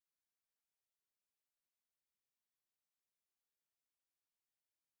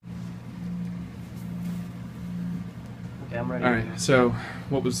Okay, I'm ready. All right. So,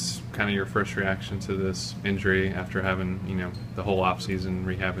 what was kind of your first reaction to this injury after having, the whole off season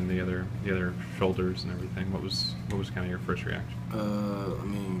rehabbing the other shoulders and everything? What was kind of your first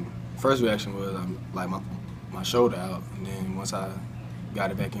reaction? First reaction was like my shoulder out, and then once I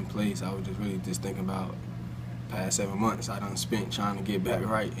got it back in place, I was just thinking about past 7 months I done spent trying to get back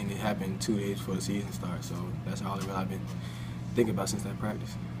right, and it happened 2 days before the season started. So that's all I've been thinking about since that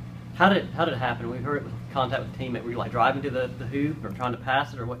practice. How did it happen? We heard it with contact with the teammate. Were you like driving to the hoop or trying to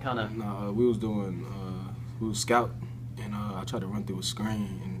pass it, or what kind of? No, we was scout, and I tried to run through a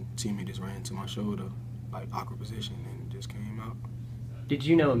screen, and teammate just ran to my shoulder, like awkward position, and it just came out. Did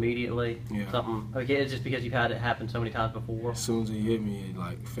you know immediately? Yeah. Something? Okay, it's just because you've had it happen so many times before. As soon as he hit me,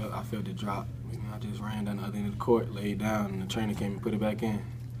 I felt it drop. I just ran down the other end of the court, laid down, and the trainer came and put it back in.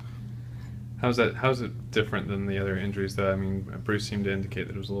 How's it different than the other injuries, though? I mean, Bruce seemed to indicate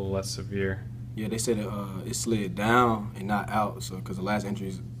that it was a little less severe. Yeah, they said it slid down and not out. So, because the last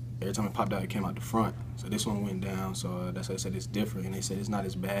injuries, every time it popped out, it came out the front. So this one went down. So that's why they said it's different, and they said it's not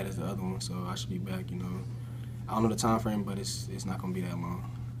as bad as the other one. So I should be back. I don't know the time frame, but it's not gonna be that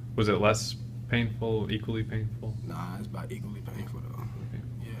long. Was it less painful, equally painful? Nah, it's about equally painful though. Okay.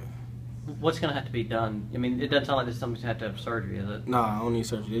 Yeah. What's going to have to be done? I mean, it doesn't sound like this is something going to have surgery, is it? Nah, I don't need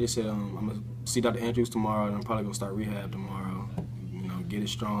surgery. They just said I'm gonna see Dr. Andrews tomorrow, and I'm probably gonna start rehab tomorrow. Get it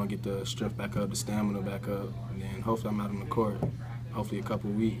strong, get the strength back up, the stamina back up, and then hopefully I'm out on the court. Hopefully a couple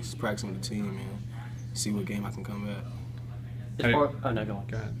of weeks practicing with the team and see what game I can come back. Oh no, go on.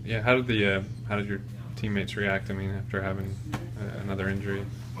 Go ahead. Yeah, how did your teammates react? I mean, after having another injury.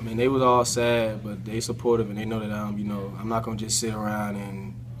 I mean, they was all sad, but they supportive, and they know that I'm not gonna just sit around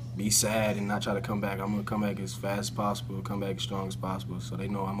and be sad and not try to come back. I'm gonna come back as fast as possible, come back as strong as possible. So they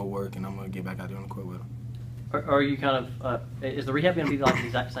know I'm gonna work and I'm gonna get back out there on the court with them. Are you kind of, is the rehab going to be like the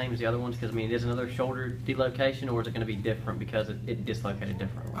exact same as the other ones? Because, I mean, it is another shoulder dislocation, or is it going to be different because it dislocated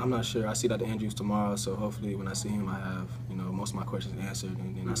differently? I'm not sure. I see Dr. Andrews tomorrow, so hopefully when I see him, I have, most of my questions answered,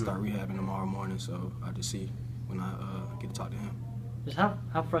 and then I start rehabbing tomorrow morning, so I'll just see when I get to talk to him. Just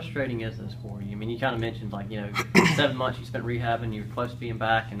how frustrating is this for you? I mean, you kind of mentioned, 7 months you spent rehabbing, you were close to being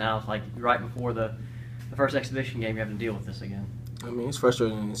back, and now it's like right before the first exhibition game, you're having to deal with this again. I mean, it's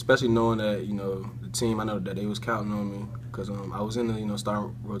frustrating, especially knowing that, the team, I know that they was counting on me because I was in the,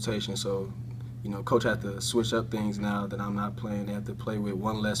 starting rotation. So, coach had to switch up things now that I'm not playing. They have to play with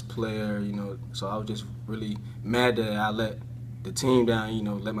one less player, So I was just really mad that I let the team down,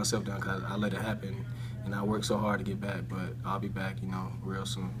 let myself down because I let it happen. And I worked so hard to get back, but I'll be back, real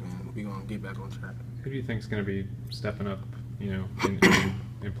soon. And we're going to get back on track. Who do you think is going to be stepping up,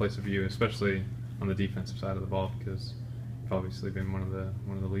 in place of you, especially on the defensive side of the ball? Because obviously been one of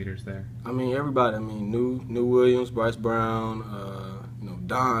the leaders there. I mean, everybody. I mean, New Williams, Bryce Brown,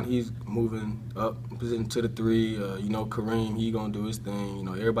 Don. He's moving up, position to the 3. Kareem. He gonna do his thing.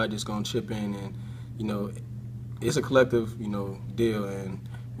 Everybody just gonna chip in, and it's a collective, deal, and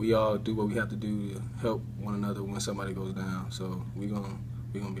we all do what we have to do to help one another when somebody goes down. So we gonna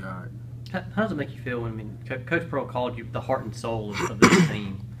be all right. How does it make you feel when Coach Pearl called you the heart and soul of this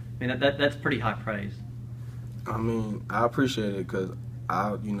team? I mean, that's pretty high praise. I mean, I appreciate it because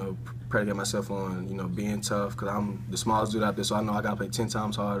I, predicate myself on, being tough because I'm the smallest dude out there, so I know I got to play 10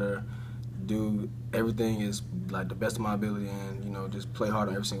 times harder, do everything is like the best of my ability, and, just play hard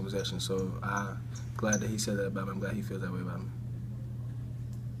on every single possession. So I'm glad that he said that about me. I'm glad he feels that way about me.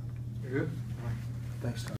 You're good. Thanks, Tom.